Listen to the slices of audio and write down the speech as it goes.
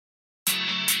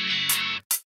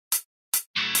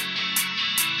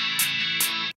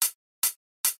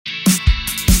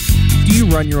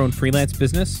you run your own freelance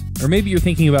business? Or maybe you're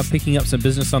thinking about picking up some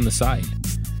business on the side?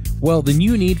 Well, then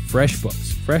you need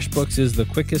FreshBooks. FreshBooks is the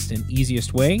quickest and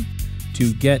easiest way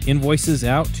to get invoices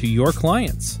out to your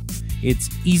clients. It's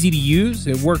easy to use.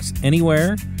 It works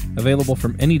anywhere, available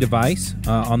from any device,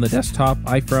 on the desktop,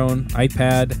 iPhone,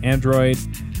 iPad, Android,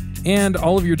 and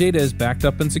all of your data is backed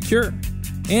up and secure.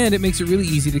 And it makes it really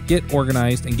easy to get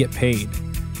organized and get paid.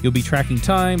 You'll be tracking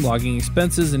time, logging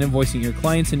expenses, and invoicing your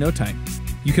clients in no time.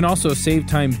 You can also save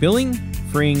time billing,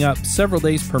 freeing up several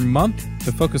days per month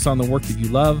to focus on the work that you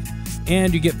love,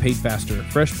 and you get paid faster.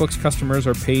 FreshBooks customers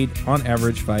are paid on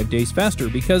average 5 days faster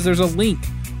because there's a link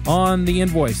on the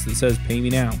invoice that says pay me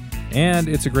now. And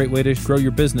it's a great way to grow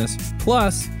your business.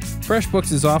 Plus,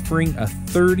 FreshBooks is offering a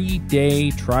 30-day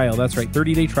trial. That's right,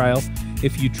 30-day trial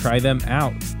if you try them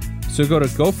out. So go to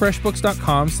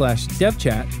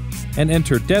gofreshbooks.com/devchat and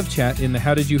enter devchat in the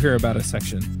How Did You Hear About Us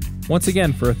section. Once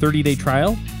again, for a 30-day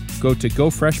trial, go to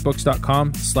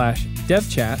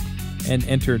gofreshbooks.com/devchat and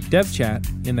enter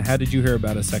devchat in the How Did You Hear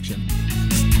About Us section.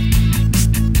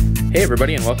 Hey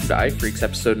everybody, and welcome to iPhreaks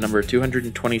episode number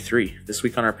 223. This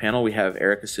week on our panel we have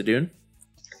Erica Sadoun.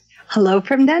 Hello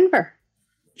from Denver.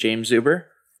 James Zuber.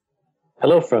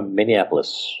 Hello from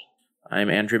Minneapolis. I'm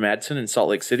Andrew Madsen in Salt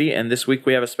Lake City, and this week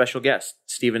we have a special guest,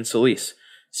 Stephen Celis.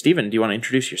 Stephen, do you want to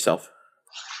introduce yourself?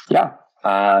 Yeah,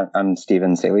 I'm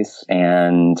Stephen Celis,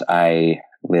 and I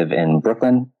live in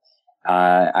Brooklyn.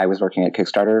 I was working at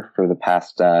Kickstarter for the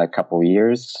past couple of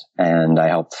years, and I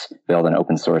helped build and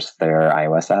open source their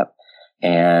iOS app.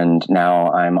 And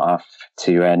now I'm off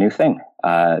to a new thing.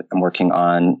 I'm working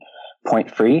on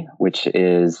Point Free, which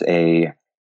is a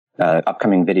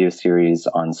upcoming video series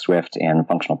on Swift and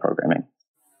functional programming.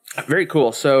 Very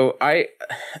cool. So I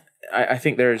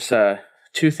think there's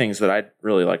two things that I'd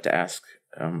really like to ask,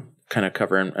 kind of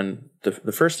cover. And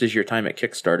the first is your time at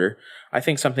Kickstarter. I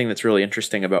think something that's really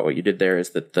interesting about what you did there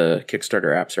is that the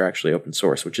Kickstarter apps are actually open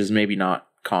source, which is maybe not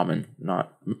common.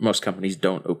 Not most companies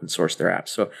don't open source their apps.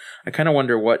 So I kind of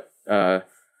wonder what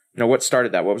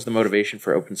started that. What was the motivation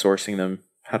for open sourcing them?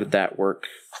 How did that work?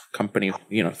 Company,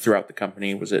 throughout the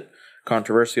company, was it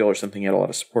controversial or something you had a lot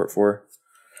of support for?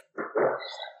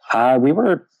 We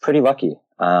were pretty lucky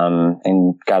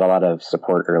and got a lot of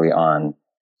support early on.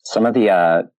 Some of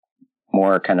the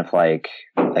more kind of like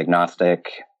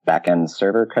agnostic backend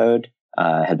server code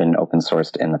had been open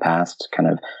sourced in the past, kind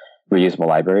of reusable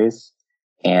libraries.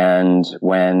 And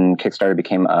when Kickstarter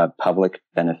became a public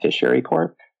beneficiary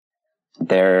corp,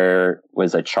 there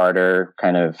was a charter,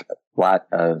 kind of lot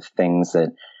of things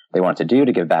that they want to do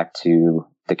to give back to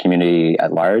the community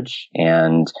at large.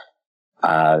 And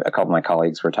a couple of my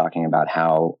colleagues were talking about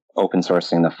how open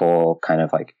sourcing the full kind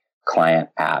of like client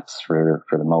apps for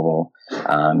the mobile,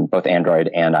 both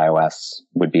Android and iOS,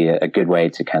 would be a good way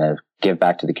to kind of give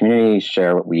back to the community,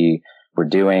 share what we were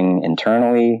doing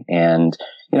internally, and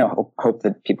hope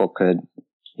that people could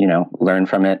learn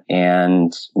from it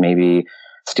and maybe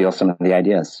steal some of the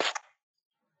ideas.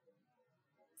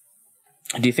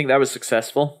 Do you think that was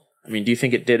successful? I mean, do you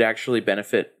think it did actually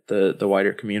benefit the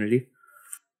wider community?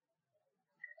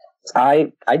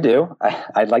 I do.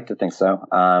 I'd like to think so.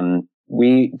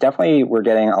 We definitely were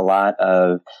getting a lot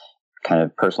of kind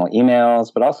of personal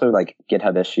emails, but also like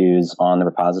GitHub issues on the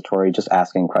repository, just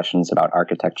asking questions about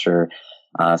architecture,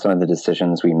 some of the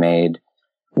decisions we made.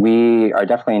 We are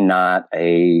definitely not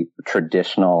a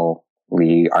traditionally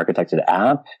architected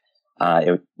app.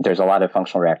 There's a lot of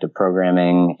functional reactive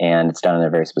programming, and it's done in a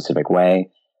very specific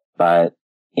way. But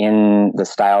in the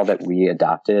style that we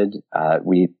adopted,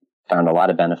 we found a lot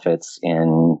of benefits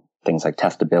in things like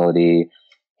testability,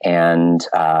 and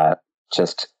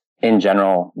just in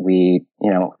general, we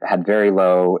had very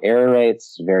low error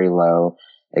rates, very low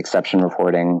exception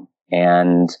reporting,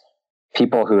 and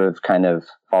people who have kind of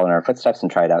followed in our footsteps and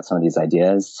tried out some of these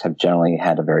ideas have generally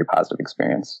had a very positive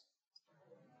experience.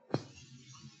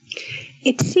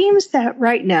 It seems that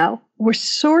right now we're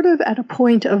sort of at a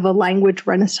point of a language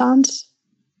renaissance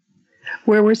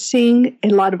where we're seeing a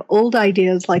lot of old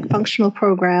ideas like functional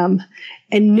program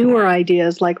and newer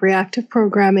ideas like reactive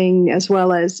programming, as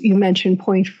well as you mentioned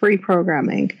point-free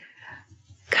programming,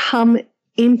 come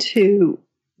into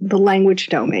the language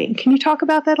domain. Can you talk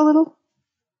about that a little?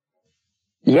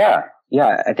 Yeah.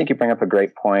 I think you bring up a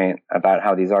great point about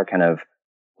how these are kind of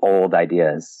old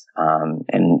ideas,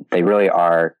 and they really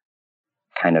are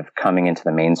kind of coming into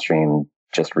the mainstream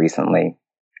just recently.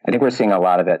 I think we're seeing a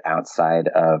lot of it outside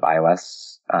of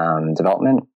iOS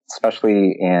development,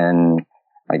 especially in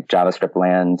like JavaScript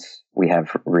land. We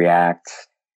have React,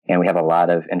 and we have a lot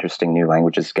of interesting new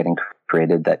languages getting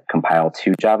created that compile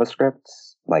to JavaScript,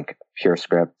 like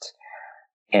PureScript.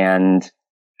 And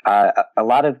A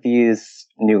lot of these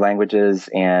new languages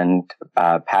and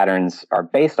patterns are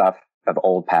based off of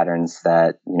old patterns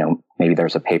that, maybe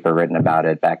there's a paper written about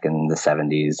it back in the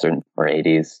 70s or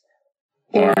 80s.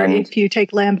 Or if you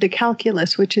take lambda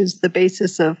calculus, which is the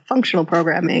basis of functional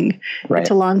programming, right. It's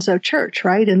Alonzo Church,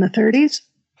 right, in the 30s?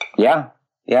 Yeah,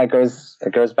 it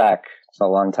goes back. It's a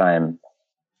long time.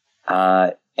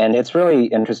 And it's really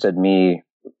interested me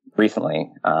recently.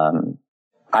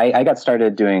 I got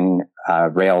started doing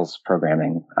Rails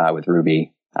programming with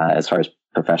Ruby as far as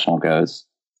professional goes.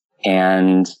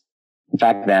 And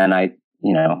back then I,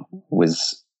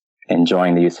 was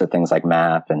enjoying the use of things like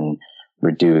map and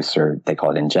reduce, or they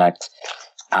call it inject.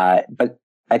 But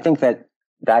I think that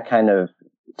kind of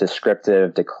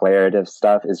descriptive, declarative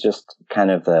stuff is just kind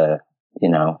of the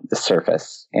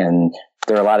surface. And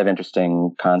there are a lot of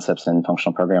interesting concepts in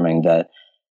functional programming that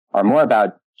are more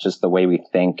about just the way we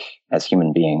think as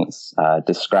human beings,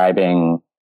 describing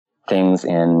things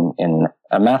in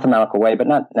a mathematical way, but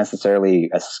not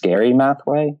necessarily a scary math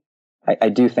way. I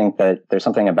do think that there's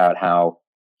something about how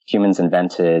humans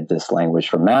invented this language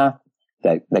for math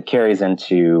that carries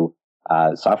into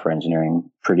software engineering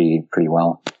pretty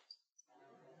well.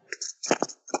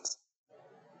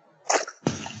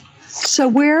 So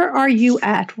where are you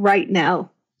at right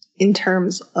now in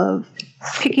terms of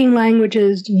picking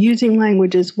languages, using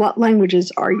languages? What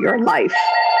languages are your life?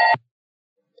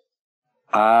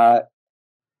 My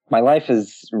life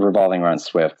is revolving around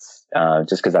Swift,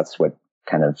 just because that's what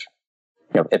kind of,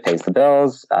 it pays the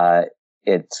bills.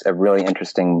 It's a really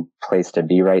interesting place to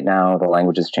be right now. The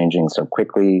language is changing so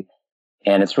quickly,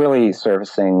 and it's really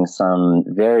surfacing some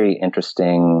very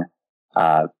interesting,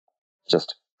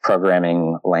 just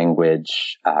programming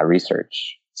language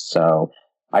research. So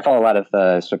I follow a lot of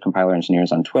the Swift compiler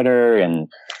engineers on Twitter, and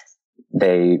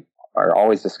they are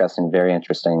always discussing very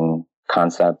interesting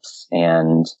concepts.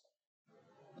 And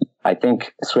I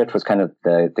think Swift was kind of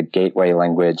the gateway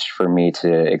language for me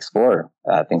to explore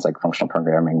things like functional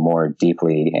programming more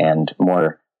deeply and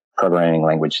more programming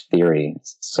language theory.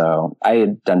 So I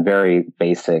had done very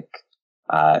basic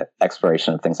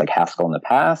exploration of things like Haskell in the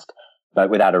past, but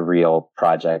without a real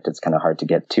project, it's kind of hard to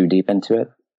get too deep into it.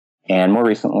 And more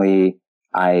recently,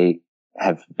 I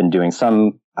have been doing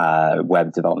some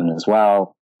web development as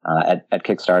well. At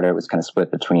Kickstarter, it was kind of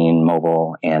split between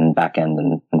mobile and backend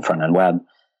and front-end web.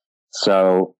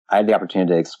 So I had the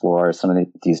opportunity to explore some of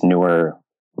these newer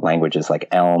languages like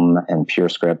Elm and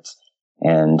PureScript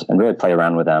and really play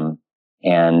around with them.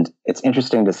 And it's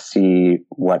interesting to see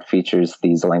what features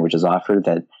these languages offer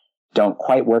that don't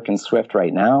quite work in Swift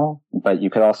right now, but you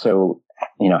could also,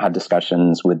 have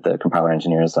discussions with the compiler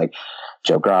engineers like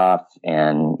Joe Groff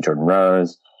and Jordan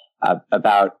Rose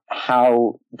about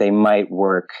how they might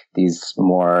work these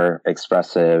more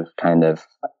expressive kind of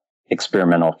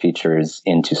experimental features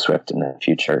into Swift in the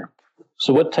future.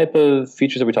 So what type of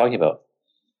features are we talking about?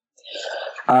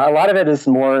 A lot of it is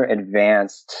more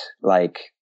advanced, like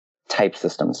type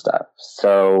system stuff.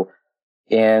 So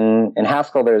in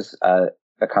Haskell, there's a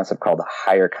concept called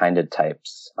higher kinded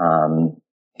types.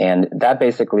 And that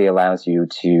basically allows you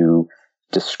to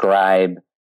describe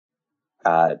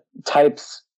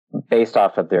types based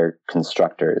off of their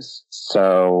constructors.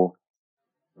 So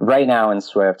right now in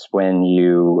Swift, when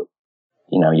you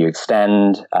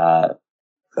extend a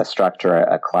structure,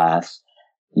 a class,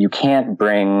 you can't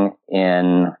bring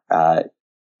in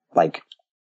like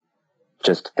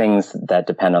just things that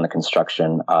depend on the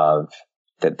construction of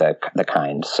the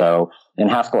kind. So in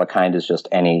Haskell, a kind is just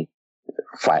any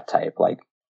flat type, like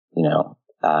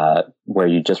where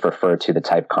you just refer to the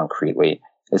type concretely.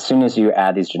 As soon as you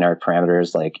add these generic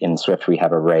parameters, like in Swift, we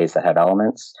have arrays that have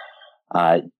elements.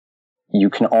 You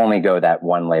can only go that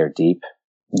one layer deep.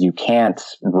 You can't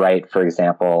write, for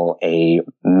example, a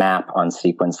map on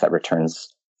sequence that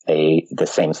returns the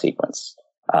same sequence.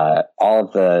 All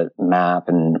of the map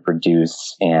and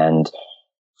reduce and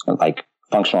like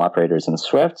functional operators in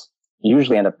Swift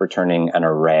usually end up returning an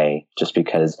array just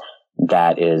because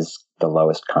that is the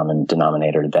lowest common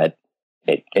denominator that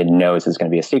it knows is going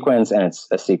to be a sequence, and it's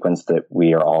a sequence that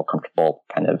we are all comfortable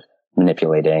kind of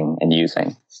manipulating and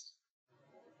using.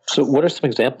 So what are some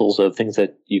examples of things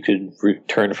that you could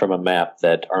return from a map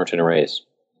that aren't in arrays?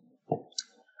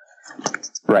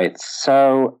 Right.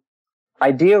 So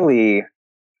ideally,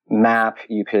 map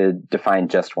you could define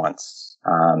just once.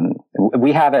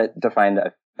 We have it defined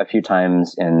a few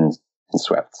times in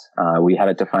Swift. We have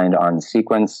it defined on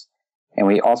sequence, and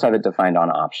we also have it defined on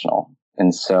optional.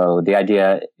 And so the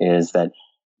idea is that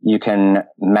you can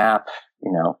map,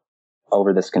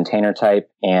 over this container type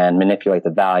and manipulate the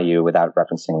value without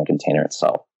referencing the container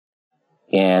itself.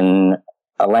 In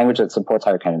a language that supports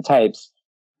higher kind of types,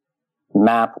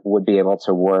 map would be able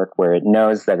to work where it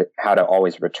knows how to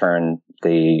always return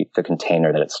the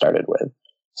container that it started with.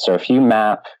 So if you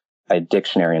map a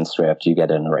dictionary in Swift, you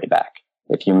get an array back.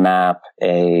 If you map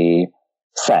a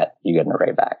set, you get an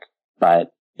array back.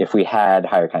 But if we had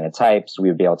higher kind of types, we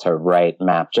would be able to write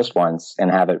map just once and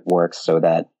have it work so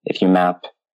that if you map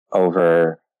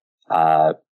over,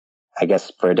 I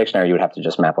guess for a dictionary, you would have to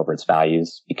just map over its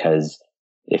values, because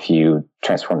if you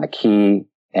transform the key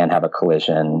and have a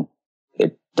collision,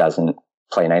 it doesn't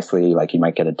play nicely. Like, you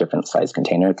might get a different size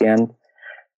container at the end.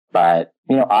 But,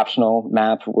 optional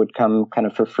map would come kind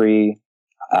of for free.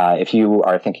 If you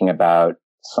are thinking about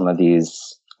some of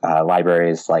these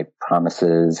libraries like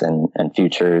promises and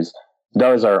futures,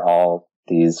 those are all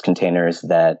these containers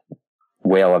that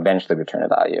will eventually return a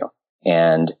value.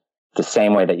 And the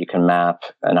same way that you can map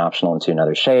an optional into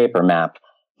another shape, or map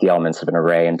the elements of an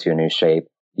array into a new shape,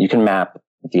 you can map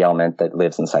the element that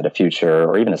lives inside a future,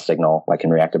 or even a signal, like in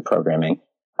reactive programming,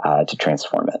 to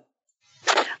transform it.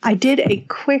 I did a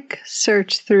quick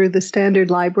search through the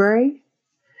standard library,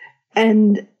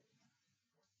 and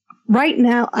right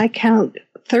now I count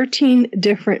 13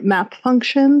 different map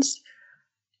functions,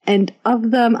 and of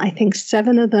them, I think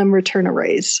 7 of them return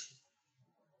arrays.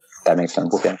 That makes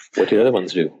sense. Okay. What do the other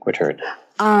ones do? Return?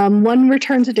 One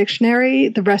returns a dictionary,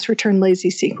 the rest return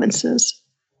lazy sequences.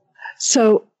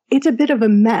 So it's a bit of a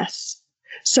mess.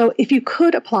 So if you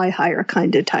could apply higher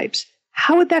kind of types,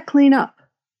 how would that clean up?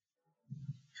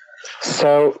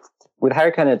 So with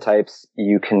higher kind of types,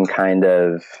 you can kind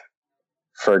of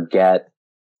forget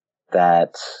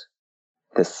that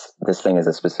this thing is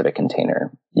a specific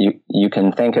container. You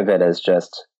can think of it as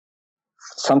just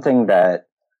something that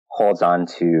holds on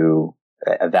to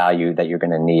a value that you're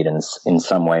going to need in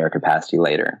some way or capacity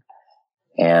later.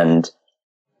 And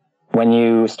when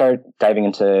you start diving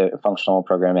into functional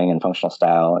programming and functional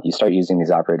style, you start using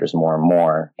these operators more and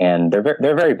more, and they're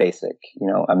very basic.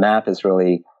 A map is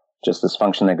really just this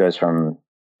function that goes from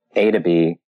A to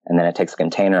B, and then it takes a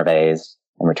container of A's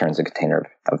and returns a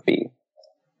container of B.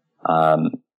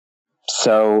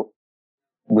 So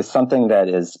with something that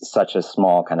is such a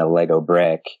small kind of Lego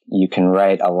brick, you can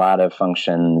write a lot of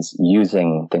functions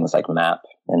using things like map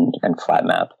and flat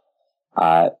map.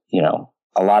 A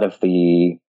lot of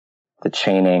the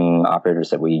chaining operators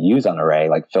that we use on array,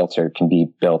 like filter, can be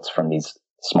built from these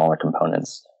smaller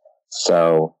components.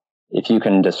 So if you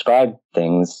can describe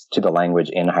things to the language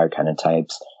in higher kind of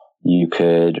types, you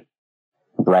could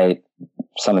write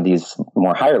some of these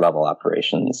more higher level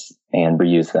operations and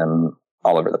reuse them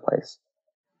all over the place.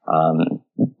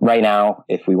 Right now,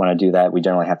 if we want to do that, we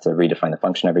generally have to redefine the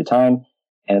function every time,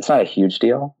 and it's not a huge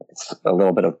deal. It's a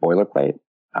little bit of boilerplate.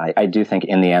 I do think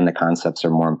in the end, the concepts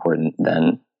are more important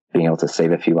than being able to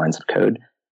save a few lines of code.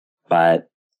 But,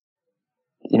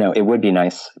 it would be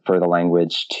nice for the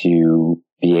language to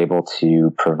be able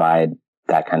to provide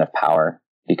that kind of power,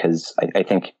 because I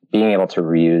think being able to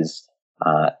reuse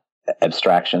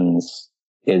abstractions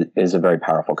is a very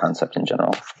powerful concept in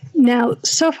general. Now,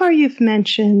 so far you've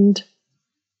mentioned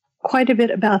quite a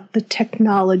bit about the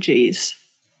technologies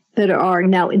that are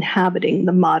now inhabiting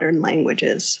the modern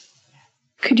languages.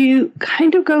 Could you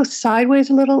kind of go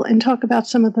sideways a little and talk about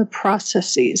some of the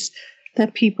processes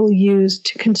that people use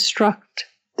to construct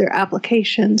their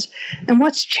applications, and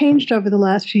what's changed over the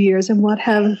last few years, and what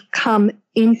have come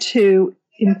into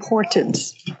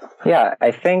importance? Yeah, I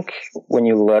think when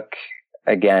you look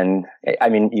again,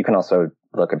 you can also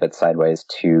look a bit sideways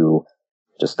to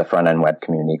just the front end web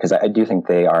community, because I do think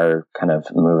they are kind of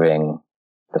moving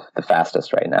the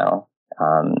fastest right now.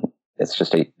 It's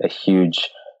just a huge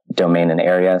domain and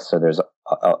area. So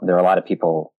there are a lot of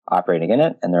people operating in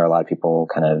it, and there are a lot of people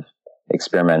kind of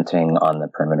experimenting on the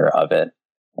perimeter of it.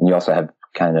 And you also have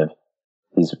kind of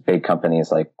these big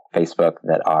companies like Facebook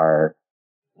that are,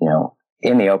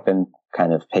 in the open,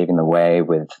 kind of paving the way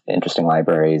with interesting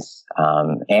libraries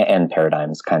and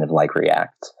paradigms, kind of like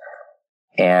React.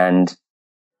 And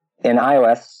in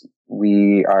iOS,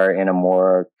 we are in a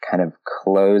more kind of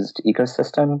closed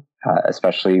ecosystem,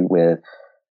 especially with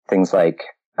things like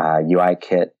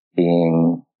UIKit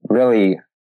being really,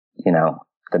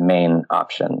 the main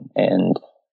option. And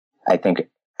I think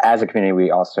as a community,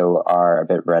 we also are a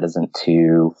bit reticent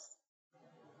to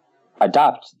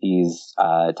adopt these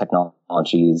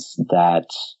technologies that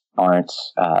aren't,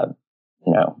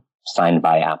 signed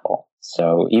by Apple.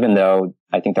 So even though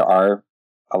I think there are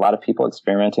a lot of people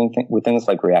experimenting with things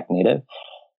like React Native,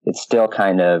 it's still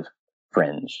kind of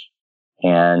fringe.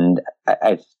 And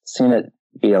I've seen it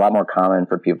be a lot more common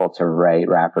for people to write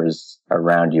wrappers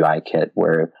around UIKit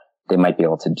where they might be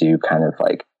able to do kind of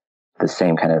like the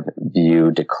same kind of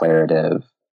view declarative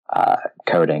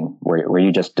coding, where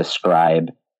you just describe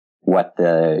what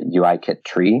the UI kit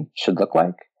tree should look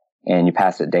like, and you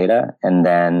pass it data, and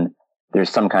then there's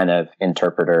some kind of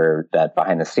interpreter that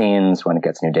behind the scenes, when it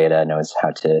gets new data, knows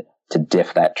how to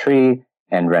diff that tree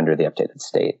and render the updated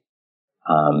state.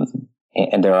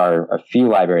 And there are a few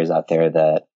libraries out there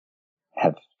that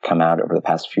have come out over the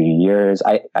past few years.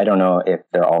 I don't know if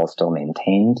they're all still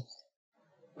maintained,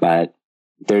 but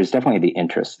there's definitely the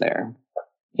interest there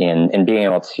in being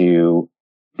able to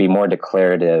be more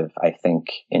declarative, I think,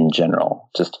 in general.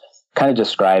 Just kind of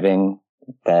describing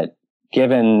that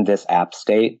given this app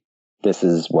state, this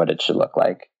is what it should look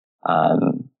like,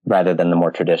 rather than the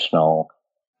more traditional,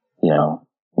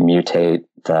 mutate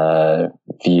the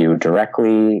view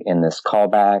directly in this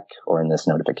callback or in this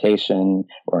notification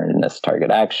or in this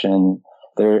target action.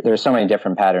 There are so many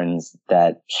different patterns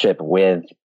that ship with,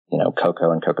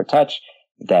 Cocoa and Cocoa Touch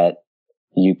that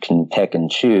you can pick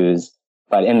and choose.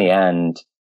 But in the end,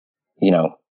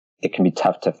 it can be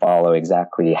tough to follow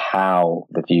exactly how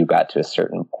the view got to a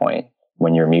certain point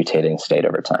when you're mutating state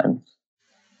over time.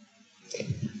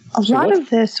 A lot of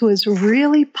this was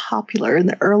really popular in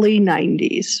the early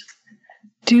 90s.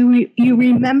 Do you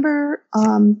remember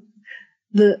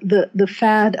the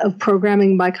fad of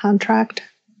programming by contract?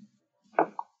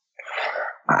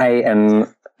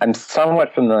 I'm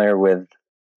somewhat familiar with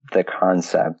the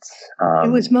concept.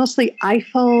 It was mostly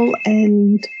Eiffel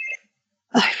and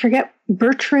I forget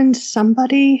Bertrand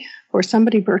somebody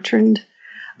Bertrand.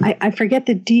 I forget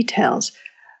the details,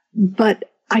 but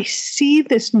I see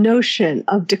this notion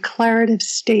of declarative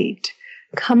state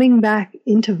coming back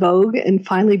into vogue and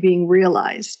finally being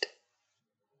realized.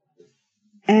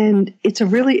 And it's a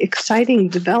really exciting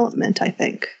development, I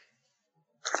think.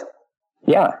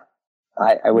 Yeah,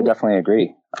 I would definitely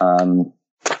agree.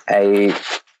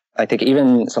 I think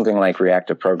even something like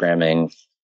reactive programming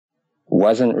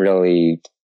wasn't really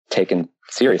taken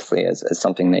seriously as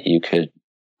something that you could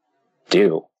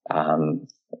do.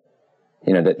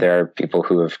 That there are people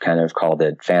who have kind of called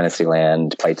it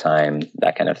Fantasyland, playtime,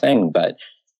 that kind of thing. But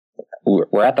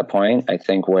we're at the point, I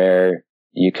think, where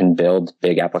you can build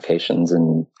big applications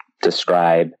and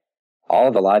describe all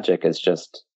of the logic as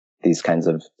just these kinds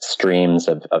of streams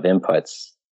of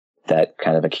inputs that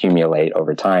kind of accumulate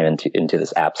over time into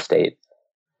this app state.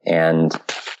 And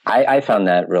I found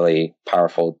that really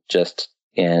powerful just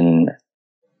in,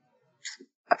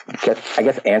 I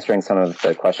guess, answering some of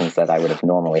the questions that I would have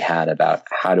normally had about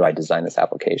how do I design this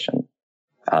application.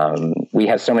 We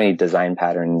have so many design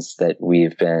patterns that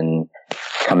we've been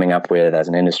coming up with as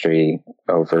an industry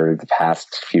over the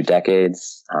past few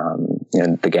decades.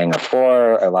 The Gang of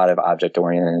Four, a lot of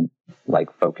object-oriented,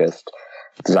 focused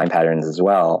design patterns as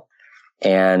well.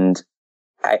 And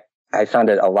I found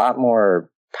it a lot more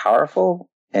powerful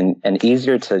and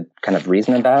easier to kind of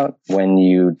reason about when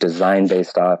you design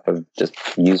based off of just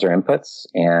user inputs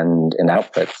and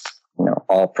outputs.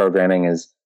 All programming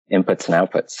is inputs and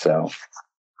outputs. So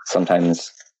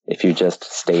sometimes if you just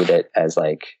state it as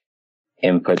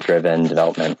input driven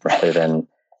development rather than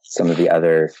some of the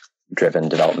other driven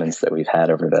developments that we've had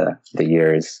over the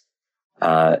years,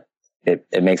 it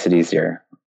makes it easier.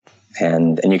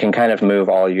 And you can kind of move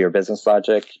all of your business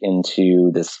logic into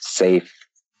this safe,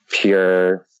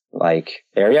 pure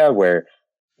area where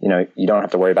you don't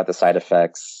have to worry about the side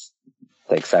effects,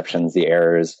 the exceptions, the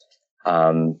errors,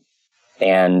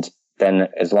 and then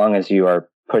as long as you are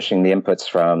pushing the inputs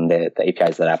from the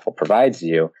APIs that Apple provides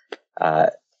you,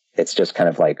 it's just kind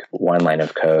of one line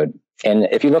of code. And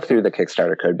if you look through the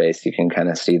Kickstarter code base, you can kind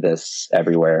of see this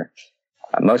everywhere.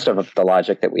 Most of the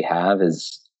logic that we have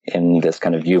is in this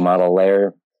kind of view model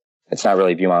layer. It's not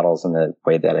really view models in the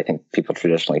way that I think people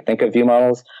traditionally think of view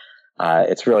models.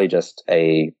 It's really just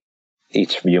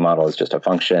each view model is just a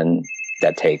function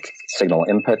that takes signal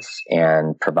inputs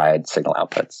and provides signal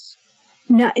outputs.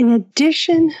 Now, in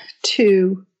addition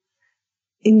to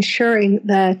ensuring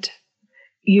that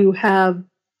you have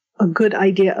a good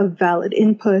idea of valid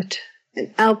input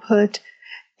and output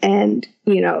and,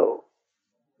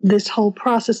 this whole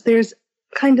process, there's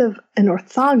kind of an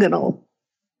orthogonal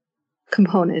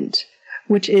component,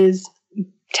 which is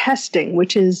testing,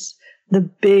 which is the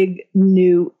big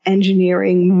new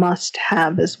engineering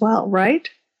must-have as well, right?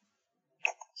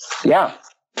 Yeah.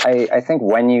 I think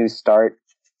when you start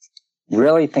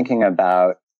really thinking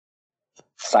about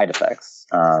side effects,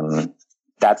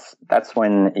 that's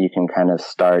when you can kind of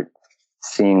start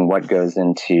seeing what goes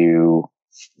into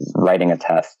writing a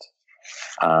test.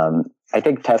 I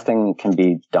think testing can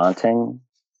be daunting.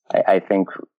 I think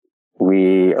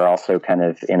we are also kind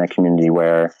of in a community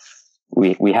where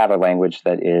we have a language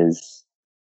that is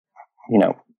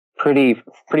pretty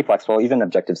flexible. Even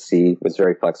Objective-C was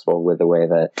very flexible with the way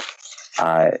that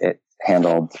it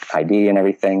handled ID and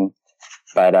everything.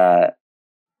 But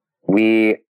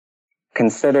we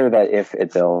consider that if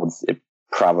it builds, it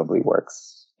probably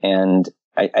works. And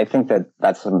I think that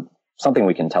that's something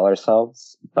we can tell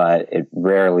ourselves, but it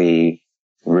rarely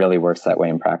really works that way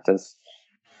in practice.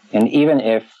 And even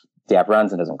if the app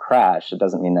runs and doesn't crash, it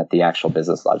doesn't mean that the actual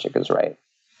business logic is right.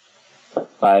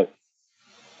 But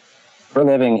we're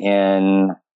living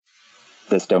in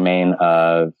this domain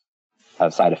of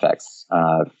side effects.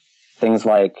 Things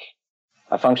like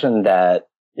a function that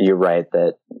you write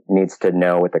that needs to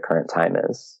know what the current time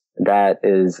is. That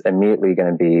is immediately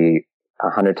going to be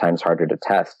 100 times harder to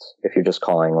test if you're just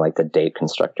calling like the date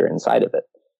constructor inside of it.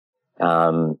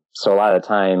 So a lot of the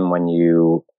time when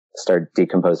you start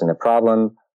decomposing the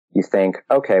problem, you think,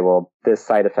 okay, well, this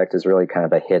side effect is really kind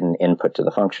of a hidden input to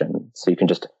the function. So you can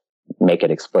just make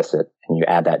it explicit and you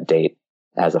add that date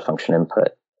as a function input.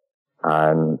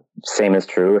 Same is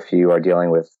true if you are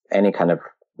dealing with any kind of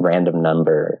random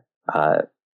number.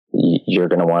 You're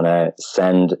going to want to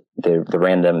send the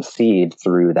random seed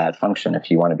through that function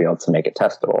if you want to be able to make it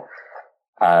testable.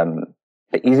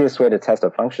 The easiest way to test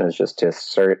a function is just to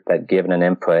assert that given an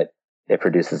input, it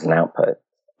produces an output.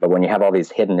 But when you have all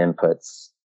these hidden inputs,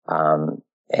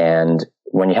 and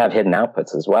when you have hidden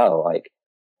outputs as well, like,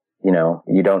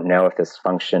 you don't know if this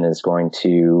function is going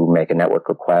to make a network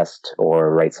request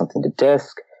or write something to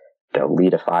disk,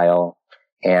 delete a file.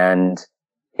 And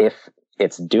if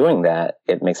it's doing that,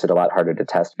 it makes it a lot harder to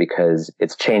test because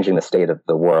it's changing the state of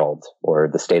the world or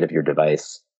the state of your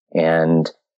device.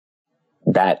 And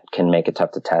that can make it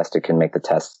tough to test. It can make the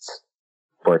tests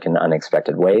work in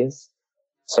unexpected ways.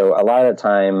 So a lot of the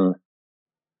time,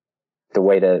 the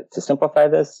way to simplify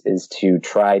this is to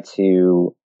try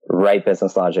to write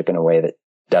business logic in a way that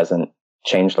doesn't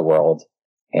change the world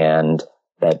and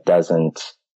that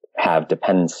doesn't have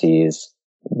dependencies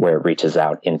where it reaches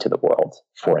out into the world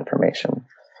for information.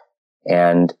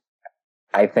 And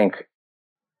I think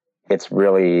it's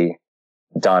really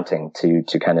daunting to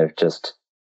kind of just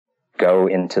go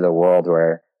into the world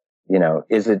where,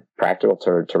 is it practical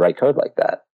to write code like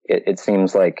that? It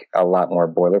seems like a lot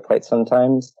more boilerplate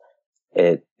sometimes.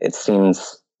 It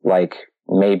seems like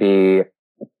maybe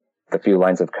the few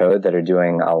lines of code that are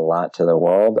doing a lot to the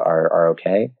world are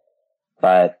okay.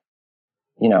 But,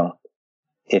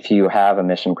 if you have a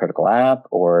mission critical app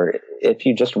or if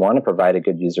you just want to provide a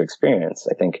good user experience,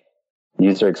 I think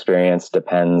user experience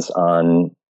depends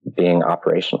on being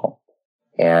operational.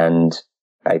 And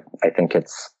I think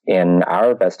it's in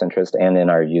our best interest and in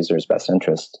our users' best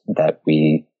interest that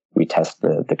we test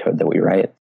the code that we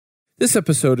write. This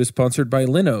episode is sponsored by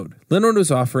Linode. Linode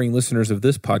is offering listeners of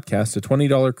this podcast a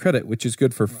 $20 credit, which is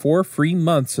good for 4 free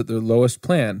months at their lowest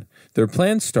plan. Their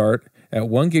plans start at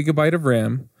 1 gigabyte of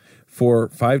RAM for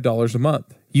 $5 a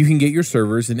month. You can get your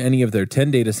servers in any of their 10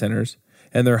 data centers,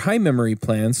 and their high memory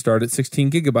plans start at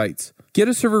 16 gigabytes. Get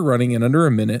a server running in under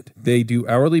a minute. They do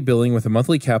hourly billing with a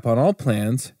monthly cap on all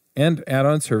plans and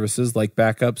add-on services like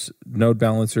backups, node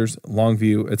balancers,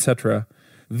 Longview, etc.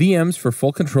 VMs for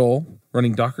full control,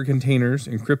 running Docker containers,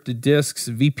 encrypted disks,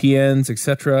 VPNs,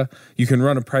 etc. You can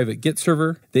run a private Git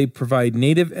server. They provide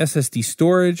native SSD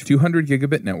storage, 200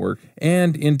 gigabit network,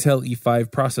 and Intel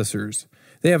E5 processors.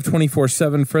 They have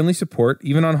 24/7 friendly support,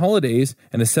 even on holidays,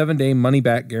 and a 7-day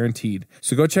money-back guaranteed.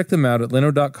 So go check them out at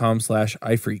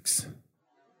linode.com/iFreaks.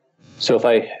 So if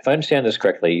I understand this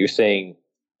correctly, you're saying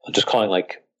just calling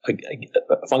like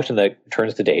a function that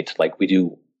returns the date, like we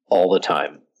do all the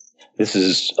time. This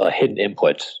is a hidden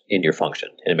input in your function,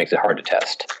 and it makes it hard to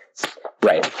test.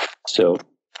 Right. So,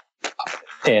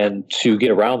 and to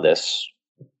get around this,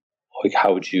 like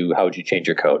how would you change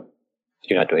your code if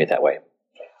you're not doing it that way?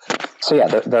 So yeah,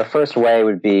 the first way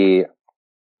would be,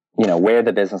 where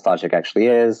the business logic actually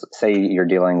is. Say you're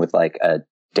dealing with like a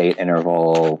date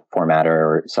interval formatter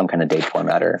or some kind of date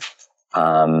formatter.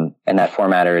 And that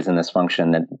formatter is in this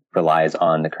function that relies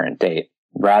on the current date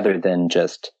rather than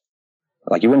just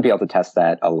like you wouldn't be able to test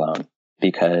that alone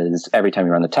because every time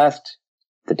you run the test,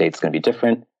 the date's going to be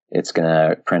different. It's going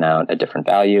to print out a different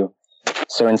value.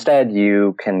 So instead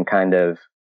you can kind of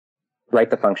write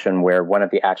the function where one of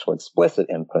the actual explicit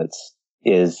inputs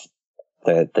is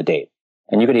the date.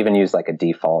 And you could even use like a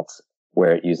default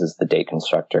where it uses the date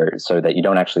constructor so that you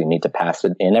don't actually need to pass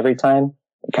it in every time.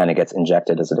 It kind of gets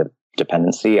injected as a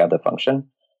dependency of the function.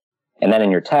 And then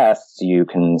in your tests, you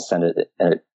can send it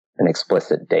an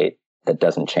explicit date that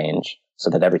doesn't change so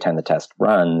that every time the test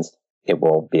runs, it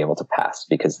will be able to pass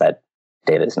because that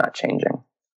data is not changing.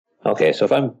 Okay, so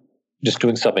if I'm just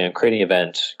doing something. I'm creating an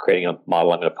event, creating a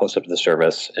model. I'm going to post up to the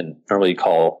service, and normally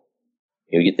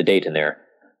you get the date in there.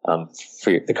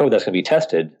 For the code that's going to be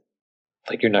tested,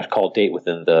 like you're not call date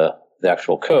within the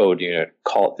actual code. You're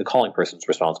call the calling person's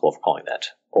responsible for calling that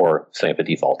or setting up a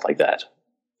default like that.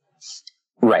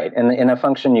 Right. And in a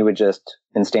function, you would just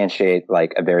instantiate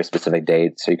like a very specific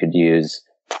date. So you could use,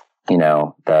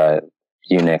 the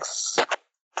Unix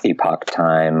epoch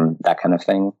time, that kind of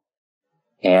thing.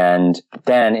 And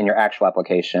then in your actual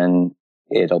application,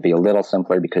 it'll be a little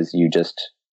simpler because you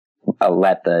just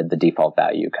let the default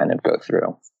value kind of go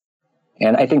through.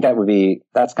 And I think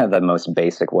that's kind of the most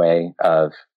basic way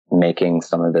of making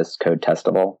some of this code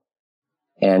testable.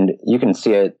 And you can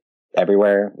see it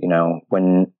everywhere.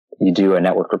 When you do a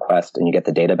network request and you get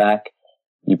the data back,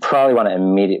 you probably want to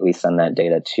immediately send that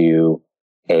data to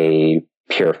a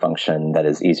pure function that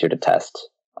is easier to test,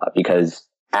 because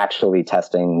actually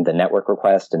testing the network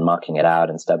request and mocking it out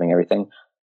and stubbing everything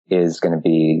is going to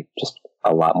be just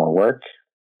a lot more work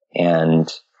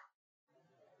and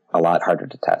a lot harder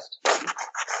to test.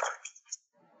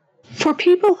 For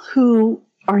people who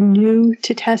are new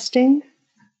to testing,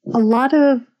 a lot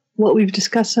of what we've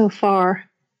discussed so far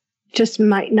just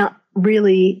might not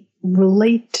really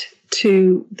relate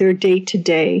to their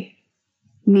day-to-day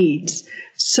needs.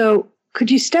 So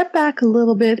could you step back a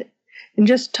little bit and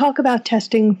just talk about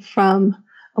testing from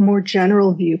a more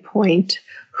general viewpoint?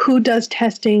 Who does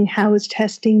testing? How is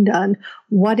testing done?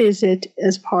 What is it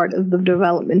as part of the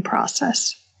development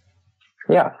process?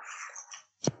 Yeah.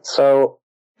 So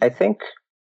I think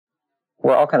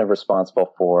we're all kind of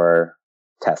responsible for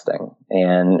testing,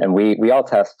 and we all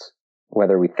test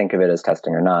whether we think of it as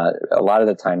testing or not. A lot of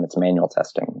the time it's manual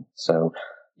testing. So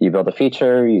you build a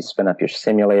feature, you spin up your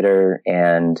simulator,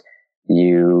 and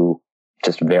you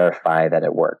just verify that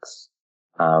it works.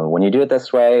 When you do it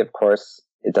this way, of course,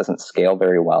 it doesn't scale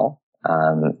very well.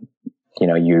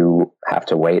 You have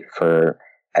to wait for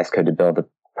Xcode to build a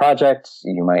project.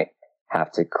 You might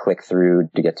have to click through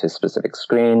to get to a specific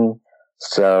screen.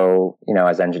 So,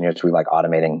 as engineers, we like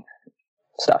automating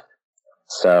stuff.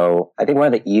 So I think one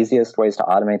of the easiest ways to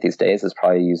automate these days is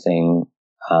probably using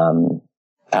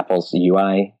Apple's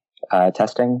UI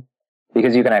testing,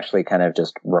 because you can actually kind of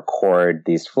just record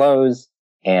these flows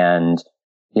and,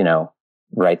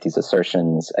 write these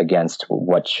assertions against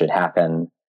what should happen.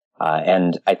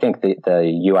 And I think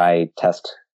the UI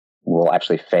test will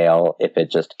actually fail if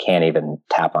it just can't even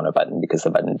tap on a button because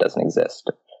the button doesn't exist,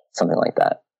 something like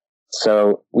that.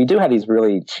 So we do have these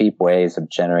really cheap ways of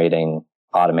generating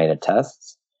automated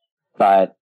tests,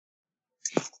 but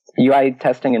UI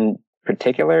testing in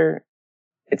particular,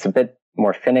 it's a bit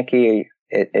more finicky.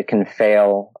 It can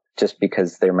fail just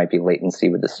because there might be latency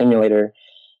with the simulator.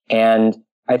 And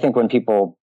I think when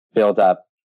people build up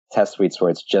test suites where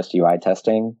it's just UI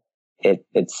testing,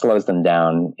 it slows them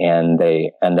down and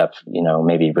they end up,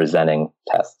 maybe resenting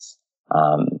tests.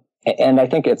 And I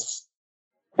think it's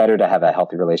better to have a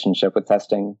healthy relationship with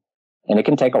testing. And it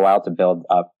can take a while to build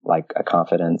up like a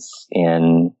confidence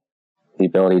in the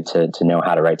ability to know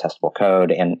how to write testable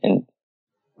code and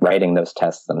writing those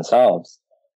tests themselves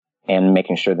and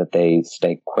making sure that they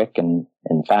stay quick and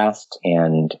fast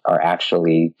and are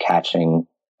actually catching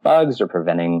bugs or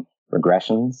preventing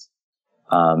regressions.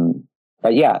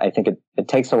 But yeah, I think it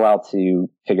takes a while to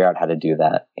figure out how to do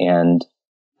that. And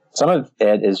some of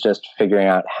it is just figuring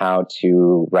out how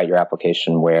to write your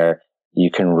application where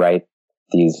you can write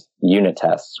these unit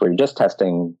tests where you're just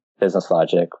testing business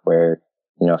logic, where,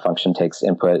 a function takes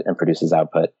input and produces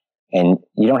output. And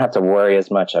you don't have to worry as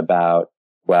much about,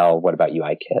 well, what about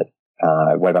UIKit?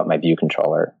 What about my view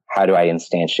controller? How do I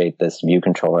instantiate this view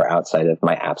controller outside of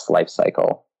my app's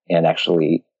lifecycle and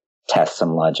actually test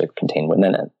some logic contained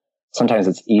within it? Sometimes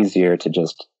it's easier to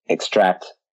just extract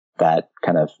that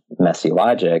kind of messy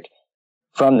logic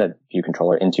from the view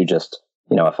controller into just,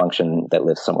 a function that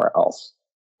lives somewhere else.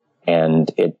 And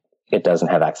it doesn't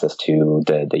have access to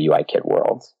the UIKit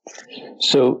world.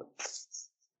 So,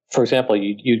 for example,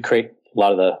 you'd create a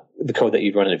lot of the code that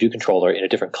you'd run in a view controller in a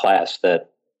different class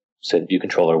that said view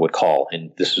controller would call.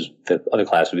 And the other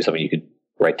class would be something you could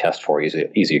write tests for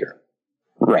easier.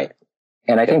 Right.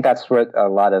 And I think that's what a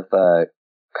lot of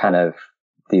kind of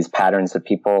these patterns that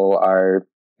people are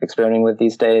experimenting with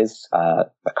these days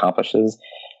accomplishes.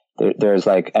 There's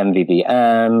like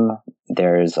MVVM,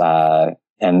 there's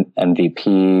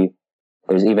MVP,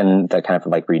 there's even the kind of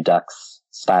like Redux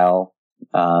style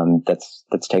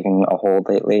that's taking a hold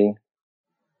lately.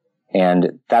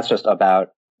 And that's just about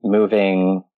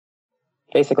moving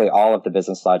basically all of the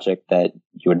business logic that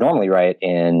you would normally write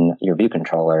in your view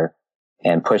controller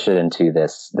and push it into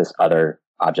this other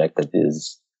object that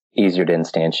is easier to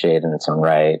instantiate in its own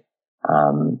right.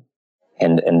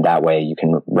 And that way you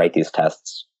can write these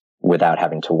tests without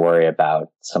having to worry about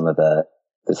some of the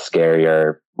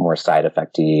scarier, more side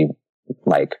effecty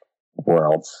like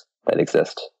worlds that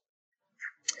exist.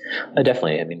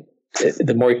 Definitely. I mean,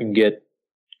 the more you can get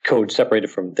code separated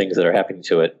from things that are happening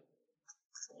to it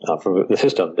from the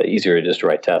system, the easier it is to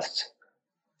write tests.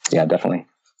 Yeah, definitely.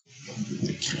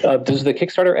 Does the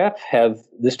Kickstarter app have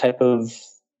this type of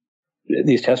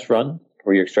these tests run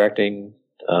where you're extracting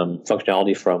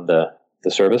functionality from the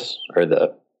service or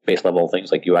the base level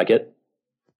things like UIKit?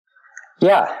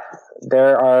 Yeah,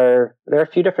 there are a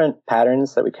few different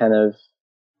patterns that we kind of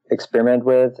experiment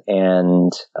with,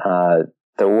 and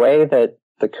the way that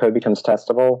the code becomes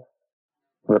testable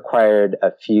required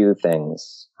a few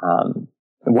things.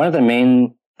 One of the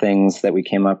main things that we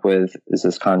came up with is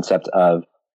this concept of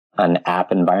an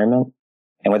app environment.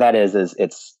 And what that is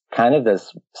it's kind of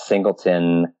this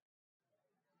singleton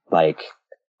like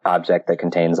object that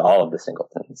contains all of the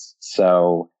singletons.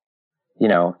 So,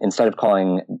 instead of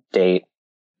calling date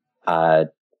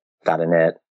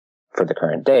 .init for the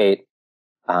current date,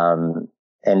 and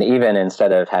even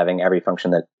instead of having every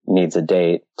function that needs a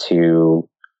date to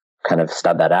kind of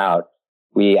stub that out,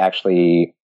 we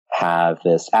actually have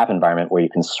this app environment where you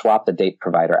can swap the date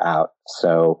provider out.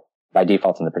 So by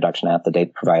default in the production app, the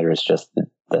date provider is just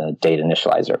the date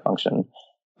initializer function.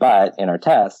 But in our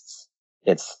tests,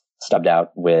 it's stubbed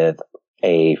out with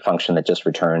a function that just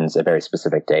returns a very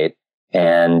specific date.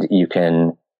 And you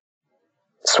can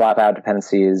swap out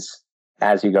dependencies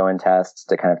as you go in tests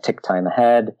to kind of tick time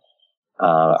ahead.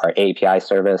 Our API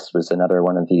service was another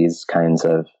one of these kinds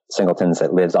of singletons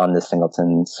that lives on this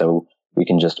singleton. So we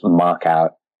can just mock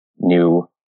out new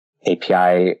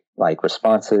API like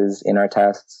responses in our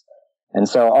tests. And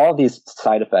so all of these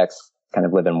side effects kind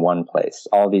of live in one place.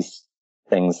 All of these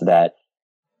things that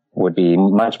would be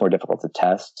much more difficult to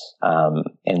test,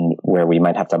 and where we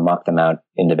might have to mock them out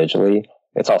individually.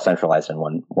 It's all centralized in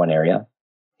one area.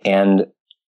 And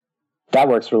that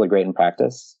works really great in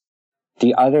practice.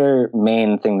 The other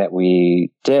main thing that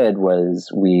we did was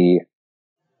we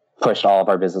pushed all of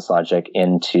our business logic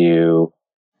into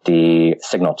the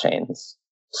signal chains.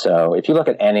 So if you look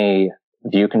at any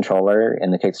view controller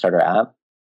in the Kickstarter app,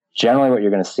 generally what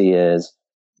you're going to see is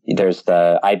there's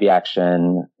the IB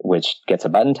action, which gets a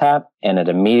button tap, and it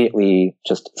immediately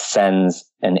just sends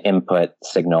an input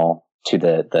signal to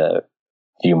the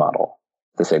view model,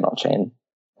 the signal chain.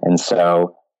 And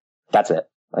so that's it.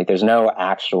 Like there's no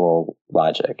actual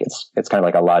logic. It's kind of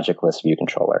like a logicless view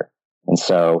controller. And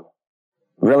so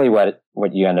really what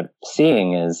you end up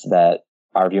seeing is that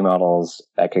our view models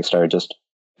at Kickstarter just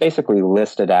basically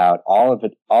listed out all of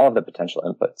the potential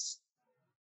inputs.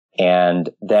 And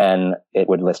then it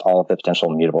would list all of the potential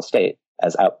mutable state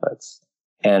as outputs.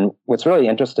 And what's really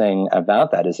interesting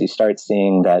about that is you start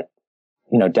seeing that,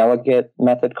 delegate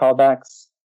method callbacks,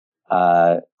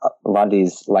 a lot of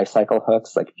these lifecycle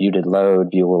hooks like view did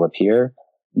load, view will appear.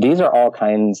 These are all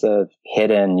kinds of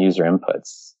hidden user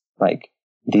inputs. Like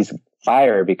these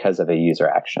fire because of a user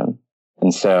action.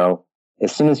 And so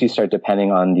as soon as you start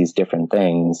depending on these different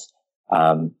things,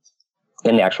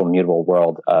 in the actual mutable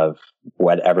world of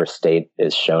whatever state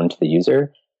is shown to the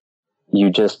user,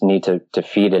 you just need to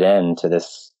feed it into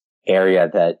this area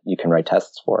that you can write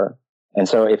tests for. And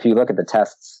so if you look at the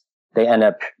tests, they end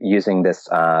up using this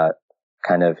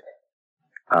kind of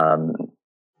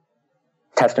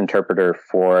test interpreter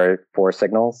for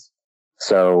signals.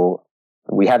 So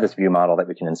we have this view model that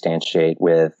we can instantiate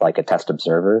with like a test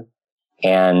observer.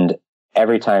 And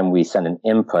every time we send an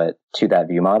input to that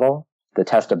view model, the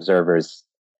test observers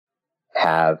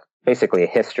have basically a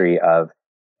history of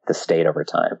the state over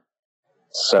time.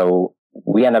 So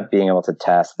we end up being able to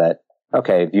test that,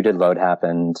 okay, view did load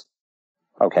happened.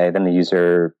 Okay, then the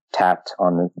user tapped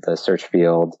on the search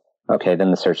field. Okay,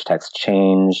 then the search text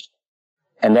changed.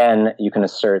 And then you can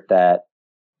assert that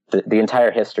the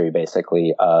entire history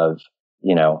basically of,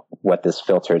 what this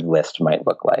filtered list might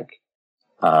look like.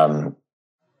 And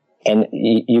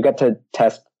you get to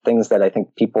test things that I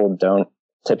think people don't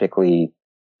typically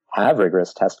have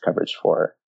rigorous test coverage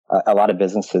for. A lot of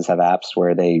businesses have apps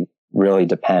where they really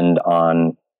depend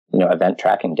on, event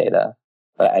tracking data.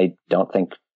 But I don't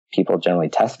think people generally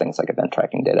test things like event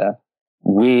tracking data.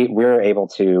 We're able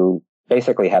to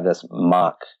basically have this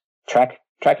mock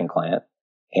tracking client.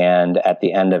 And at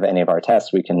the end of any of our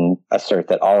tests, we can assert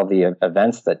that all of the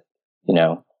events that,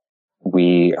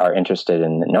 we are interested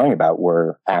in knowing about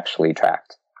were actually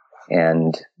tracked.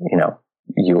 And,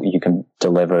 you can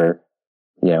deliver,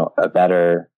 a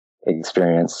better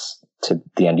experience to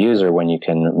the end user when you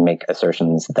can make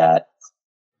assertions that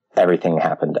everything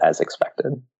happened as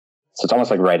expected. So it's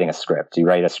almost like writing a script. You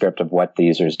write a script of what the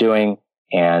user is doing,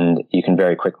 and you can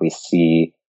very quickly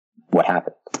see what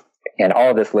happened. And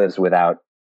all of this lives without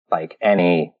like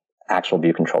any actual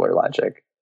view controller logic.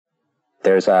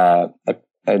 There's an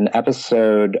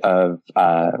episode of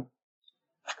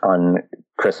on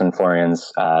Chris and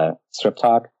Florian's Script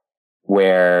Talk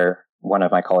where one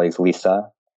of my colleagues, Lisa,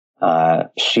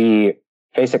 she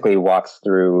basically walks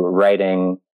through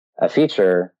writing a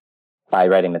feature by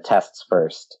writing the tests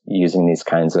first using these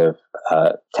kinds of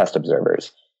test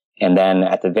observers. And then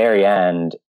at the very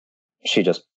end, she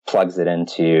just plugs it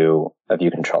into a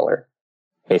view controller,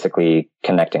 basically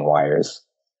connecting wires.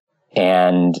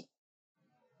 And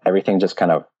everything just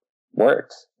kind of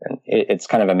works. And it's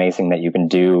kind of amazing that you can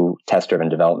do test-driven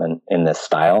development in this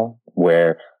style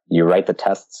where you write the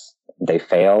tests, they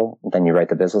fail, then you write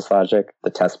the business logic, the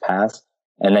tests pass,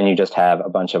 and then you just have a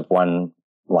bunch of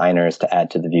one-liners to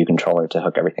add to the view controller to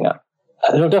hook everything up.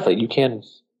 No, definitely. You can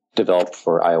develop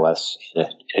for iOS in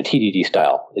a TDD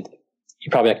style.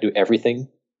 You probably have to do everything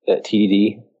at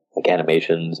TDD, like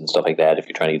animations and stuff like that, if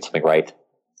you're trying to get something right.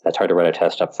 That's hard to write a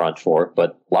test up front for,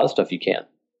 but a lot of stuff you can,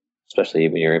 especially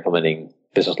when you're implementing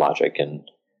business logic and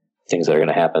things that are going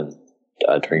to happen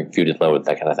during viewed load,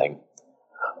 that kind of thing.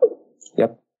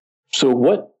 Yep.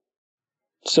 So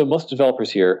most developers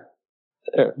here,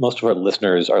 most of our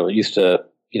listeners are used to,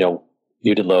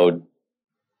 viewed load,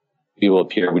 view will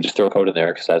appear. We just throw code in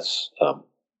there because that's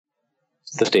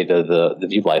the state of the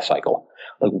view life cycle.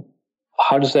 Like,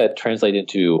 how does that translate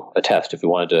into a test if we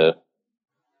wanted to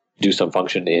do some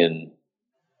function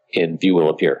in view will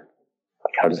appear?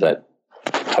 Like, how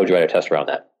would you write a test around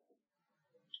that?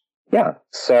 Yeah.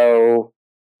 So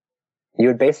you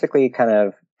would basically kind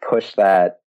of push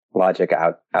that logic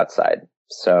outside.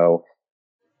 So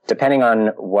depending on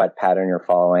what pattern you're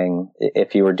following,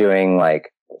 if you were doing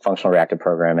like functional reactive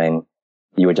programming,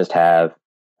 you would just have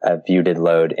a view did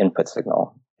load input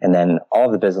signal. And then all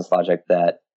of the business logic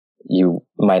that you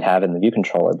might have in the view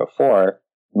controller before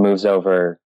moves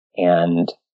over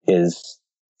and is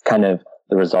kind of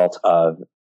the result of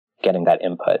getting that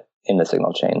input in the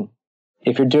signal chain.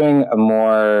 If you're doing a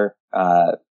more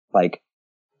like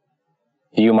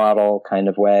view model kind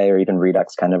of way or even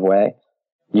Redux kind of way,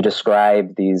 you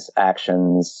describe these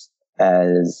actions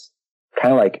as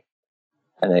kind of like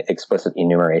an explicit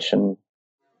enumeration.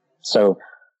 So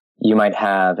you might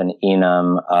have an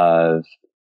enum of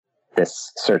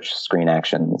this search screen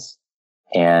actions.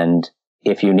 And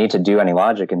if you need to do any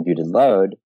logic in view did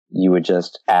load, you would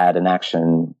just add an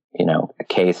action, a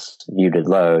case view did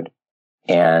load.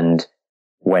 And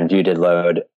when view did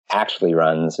load actually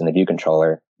runs in the view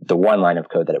controller, the one line of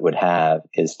code that it would have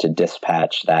is to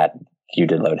dispatch that view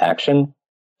did load action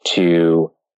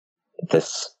to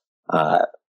this,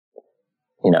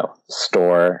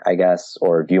 store, I guess,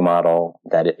 or view model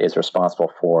that is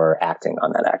responsible for acting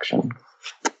on that action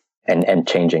and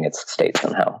changing its state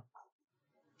somehow.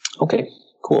 Okay,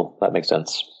 cool. That makes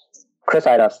sense. Chris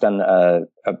Eidoff's done a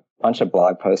bunch of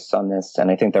blog posts on this,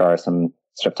 and I think there are some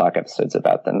Strip Talk episodes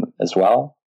about them as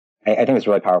well. I think it's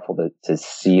really powerful to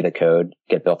see the code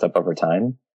get built up over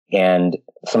time and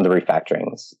some of the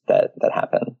refactorings that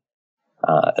happen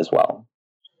as well.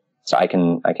 So I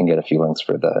can get a few links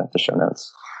for the show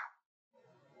notes.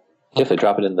 Definitely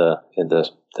drop it in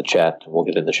the chat, and we'll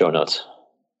get it in the show notes.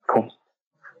 Cool.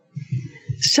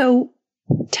 So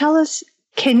tell us,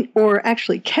 can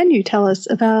you tell us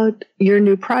about your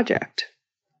new project?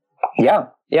 Yeah.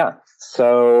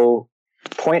 So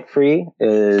Point Free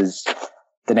is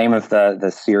the name of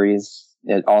the series.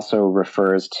 It also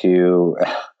refers to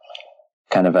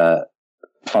kind of a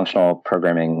functional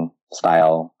programming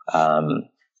style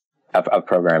of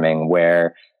programming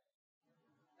where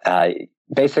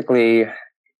basically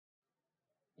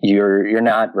you're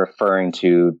not referring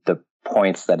to the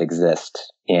points that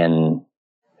exist in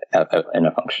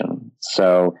a function.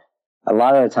 So a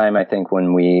lot of the time, I think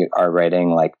when we are writing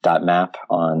like .map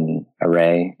on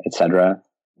array, etc.,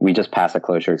 we just pass a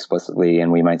closure explicitly,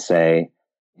 and we might say,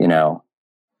 you have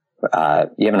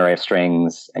an array of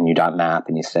strings, and you .map,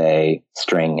 and you say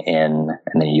string in,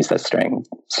 and then you use that string.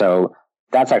 So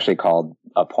that's actually called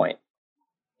a point,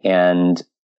 and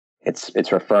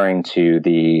it's referring to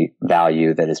the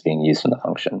value that is being used in the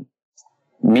function.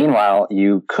 Meanwhile,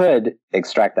 you could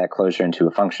extract that closure into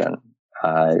a function.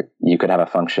 You could have a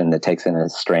function that takes in a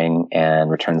string and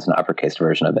returns an uppercase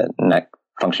version of it, and that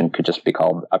function could just be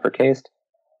called uppercased.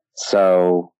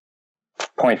 So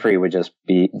point free would just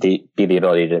be the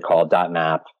ability to call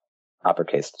 .map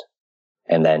uppercased,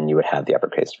 and then you would have the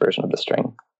uppercased version of the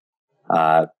string.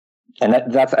 And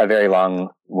that's a very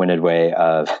long-winded way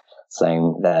of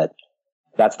saying that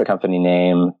that's the company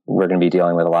name. We're going to be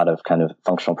dealing with a lot of kind of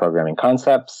functional programming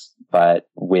concepts, but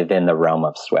within the realm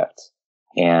of Swift.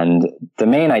 And the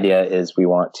main idea is we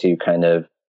want to kind of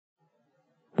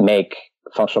make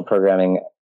functional programming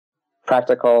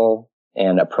practical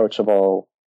and approachable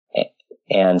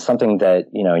and something that,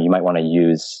 you might want to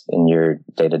use in your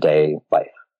day-to-day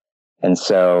life. And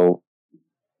so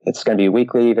it's going to be a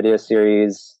weekly video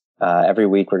series. Every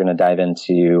week we're going to dive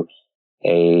into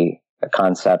a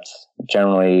concept,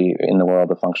 generally in the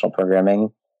world of functional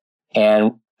programming.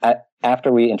 And after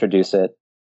we introduce it,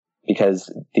 because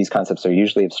these concepts are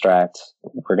usually abstract,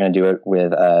 we're going to do it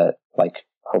with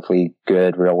hopefully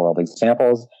good real world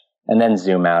examples, and then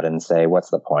zoom out and say,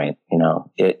 what's the point?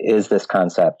 Is this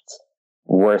concept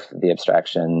worth the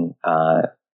abstraction?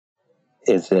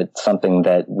 Is it something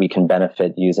that we can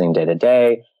benefit using day to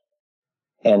day?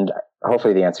 And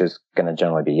hopefully the answer is going to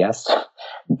generally be yes.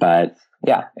 But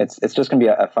yeah, it's just going to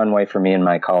be a fun way for me and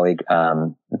my colleague,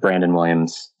 Brandon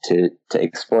Williams, to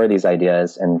explore these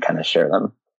ideas and kind of share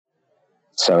them.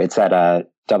 So it's at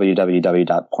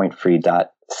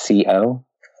www.pointfree.co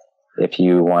if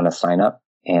you want to sign up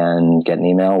and get an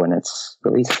email when it's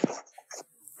released.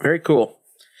 Very cool.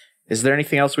 Is there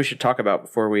anything else we should talk about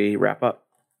before we wrap up?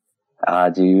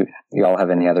 Do you all have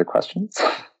any other questions?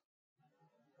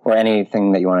 Or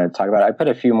anything that you want to talk about? I put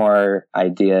a few more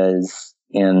ideas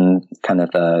in kind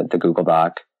of the Google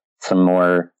Doc, some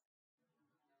more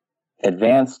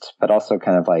advanced, but also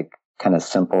kind of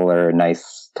simple or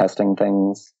nice testing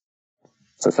things.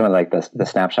 So some of the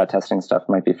snapshot testing stuff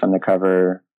might be fun to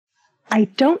cover. I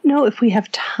don't know if we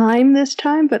have time this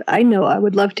time, but I know I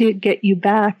would love to get you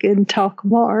back and talk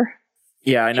more.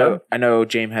 Yeah, I know. Sure. I know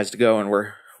James has to go, and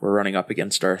we're running up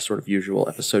against our sort of usual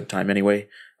episode time anyway.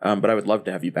 But I would love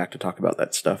to have you back to talk about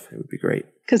that stuff. It would be great.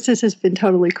 Because this has been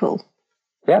totally cool.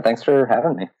 Yeah, thanks for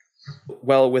having me.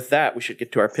 Well, with that, we should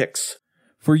get to our picks.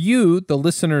 For you, the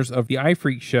listeners of the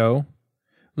iPhreak Show,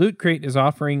 Loot Crate is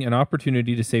offering an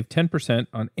opportunity to save 10%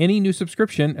 on any new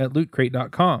subscription at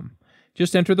lootcrate.com.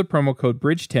 Just enter the promo code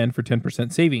BRIDGE10 for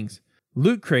 10% savings.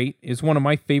 Loot Crate is one of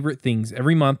my favorite things.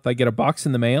 Every month I get a box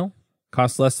in the mail,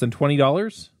 costs less than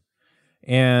 $20,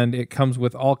 and it comes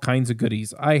with all kinds of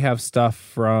goodies. I have stuff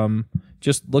from,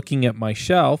 just looking at my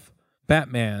shelf,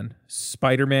 Batman,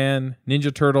 Spider-Man,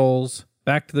 Ninja Turtles,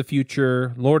 Back to the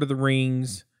Future, Lord of the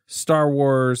Rings, Star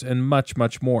Wars, and much,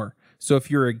 much more. So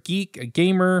if you're a geek, a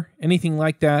gamer, anything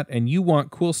like that, and you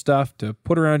want cool stuff to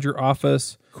put around your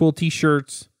office, cool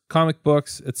t-shirts, comic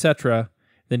books, etc.,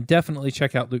 then definitely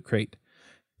check out Loot Crate.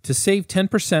 To save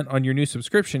 10% on your new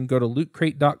subscription, go to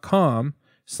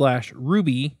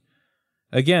lootcrate.com/Ruby.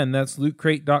 Again, that's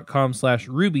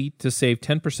lootcrate.com/Ruby to save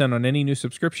 10% on any new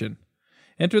subscription.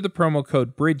 Enter the promo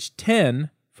code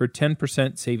BRIDGE10 for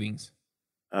 10% savings.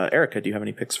 Erica, do you have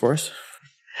any picks for us?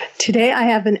 Today I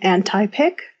have an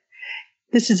anti-pick.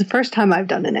 This is the first time I've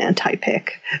done an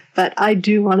anti-pick, but I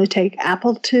do want to take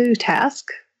Apple to task.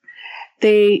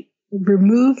 They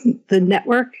removed the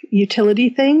network utility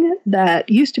thing that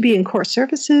used to be in core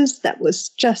services. That was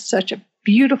just such a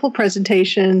beautiful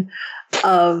presentation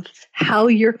of how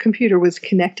your computer was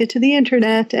connected to the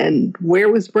internet and where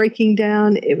it was breaking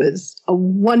down. It was a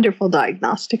wonderful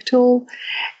diagnostic tool,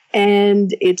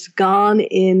 and it's gone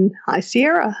in High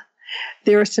Sierra.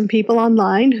 There are some people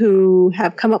online who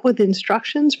have come up with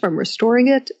instructions from restoring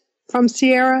it from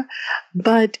Sierra,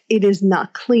 but it is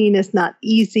not clean, it's not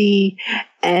easy,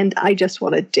 and I just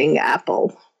want to ding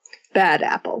Apple. Bad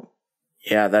Apple.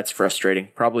 Yeah, that's frustrating.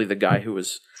 Probably the guy who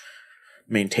was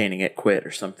maintaining it quit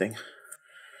or something.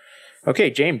 Okay,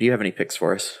 James, do you have any picks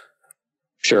for us?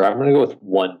 Sure, I'm going to go with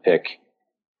one pick.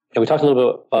 And we talked a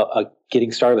little bit about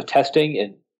getting started with testing,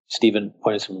 and Stephen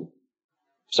pointed some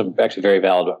actually very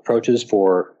valid approaches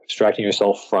for extracting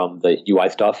yourself from the UI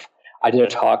stuff. I did a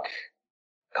talk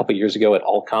a couple years ago at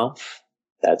AllConf.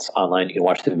 That's online. You can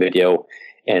watch the video,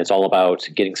 and it's all about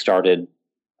getting started,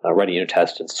 writing unit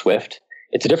tests in Swift.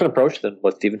 It's a different approach than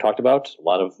what Stephen talked about. A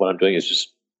lot of what I'm doing is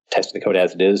just testing the code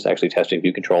as it is, actually testing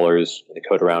view controllers and the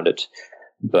code around it.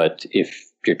 But if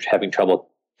you're having trouble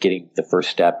getting the first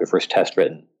step, your first test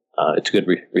written, it's a good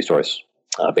resource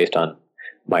based on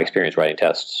my experience writing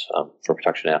tests for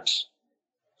production apps.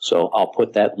 So I'll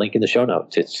put that link in the show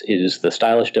notes. It is the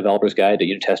Stylish Developer's Guide to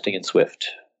Unit Testing in Swift.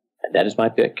 And that is my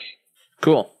pick.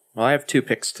 Cool. Well, I have two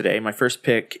picks today. My first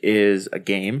pick is a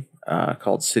game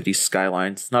called City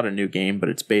Skylines. It's not a new game, but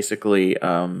it's basically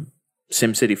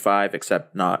SimCity 5,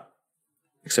 except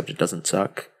it doesn't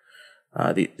suck.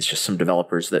 It's just some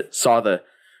developers that saw the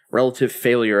relative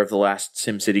failure of the last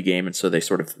SimCity game, and so they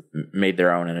sort of made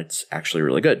their own, and it's actually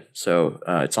really good. So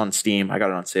it's on Steam. I got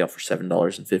it on sale for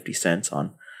 $7.50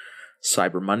 on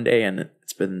Cyber Monday, and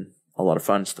it's been a lot of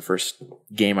fun. It's the first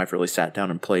game I've really sat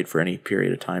down and played for any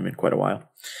period of time in quite a while.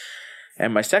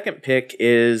 And my second pick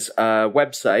is a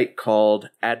website called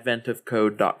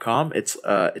adventofcode.com. It's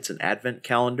an advent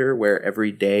calendar where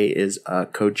every day is a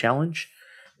code challenge.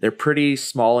 They're pretty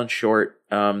small and short.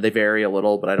 They vary a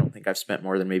little, but I don't think I've spent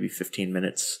more than maybe 15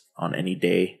 minutes on any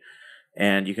day.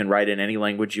 And you can write in any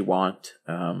language you want.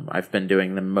 I've been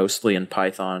doing them mostly in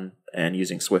Python and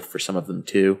using Swift for some of them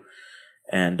too.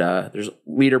 And there's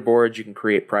leaderboards. You can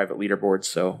create private leaderboards.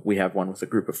 So we have one with a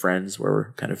group of friends where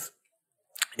we're kind of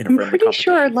in a friendly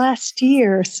competition. I'm pretty sure last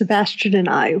year, Sebastian and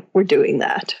I were doing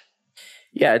that.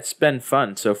 Yeah, it's been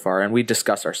fun so far. And we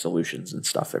discuss our solutions and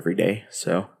stuff every day.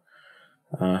 So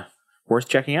worth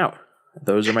checking out.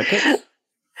 Those are my picks.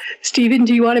 Stephen,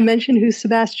 do you want to mention who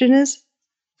Sebastian is?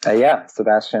 Yeah,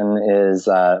 Sebastian is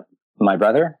my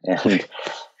brother. And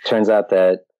turns out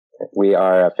that we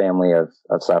are a family of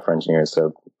software engineers.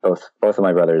 So both of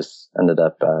my brothers ended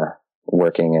up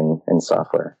working in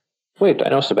software. Wait, I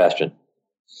know Sebastian.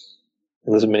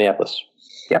 He lives in Minneapolis.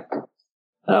 Yep.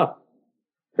 Oh,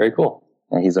 very cool.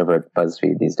 And he's over at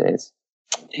BuzzFeed these days.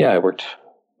 Yeah, I worked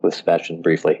with Sebastian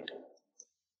briefly.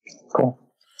 Cool.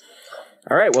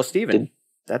 All right. Well, Stephen,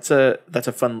 that's a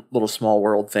fun little small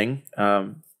world thing.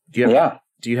 Do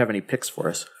you have any picks for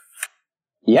us?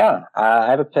 Yeah,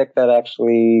 I have a pick that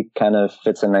actually kind of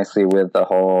fits in nicely with the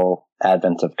whole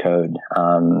advent of code.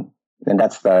 And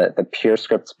that's the Pure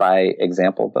Scripts by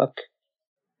Example book.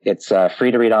 It's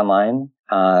free to read online.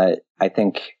 I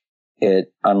think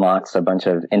it unlocks a bunch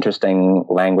of interesting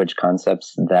language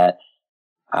concepts that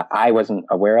I wasn't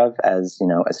aware of as,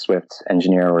 a Swift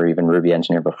engineer or even Ruby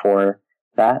engineer before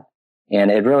that. And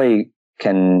it really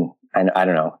can, I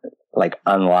don't know, like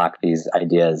unlock these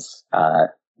ideas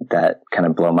that kind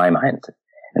of blow my mind.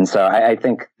 And so I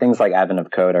think things like Advent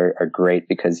of Code are great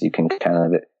because you can kind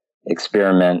of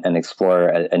experiment and explore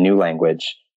a new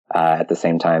language at the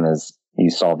same time as you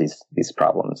solve these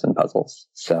problems and puzzles.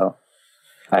 So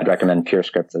I'd recommend Pure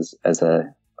Scripts as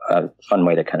a fun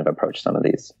way to kind of approach some of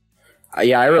these.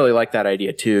 Yeah, I really like that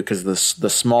idea too, because the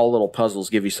small little puzzles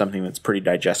give you something that's pretty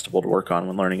digestible to work on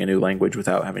when learning a new language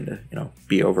without having to,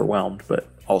 be overwhelmed, but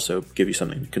also give you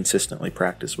something to consistently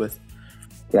practice with.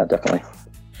 Yeah, definitely.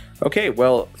 Okay,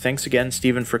 well, thanks again,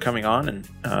 Stephen, for coming on, and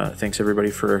thanks everybody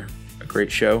for a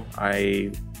great show.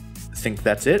 I think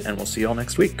that's it, and we'll see you all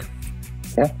next week.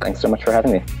 Yeah, thanks so much for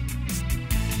having me.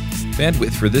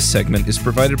 Bandwidth for this segment is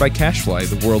provided by CacheFly,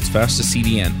 the world's fastest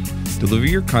CDN. Deliver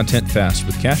your content fast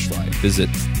with CacheFly. Visit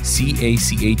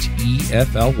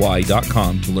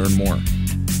CACHEFLY.com to learn more.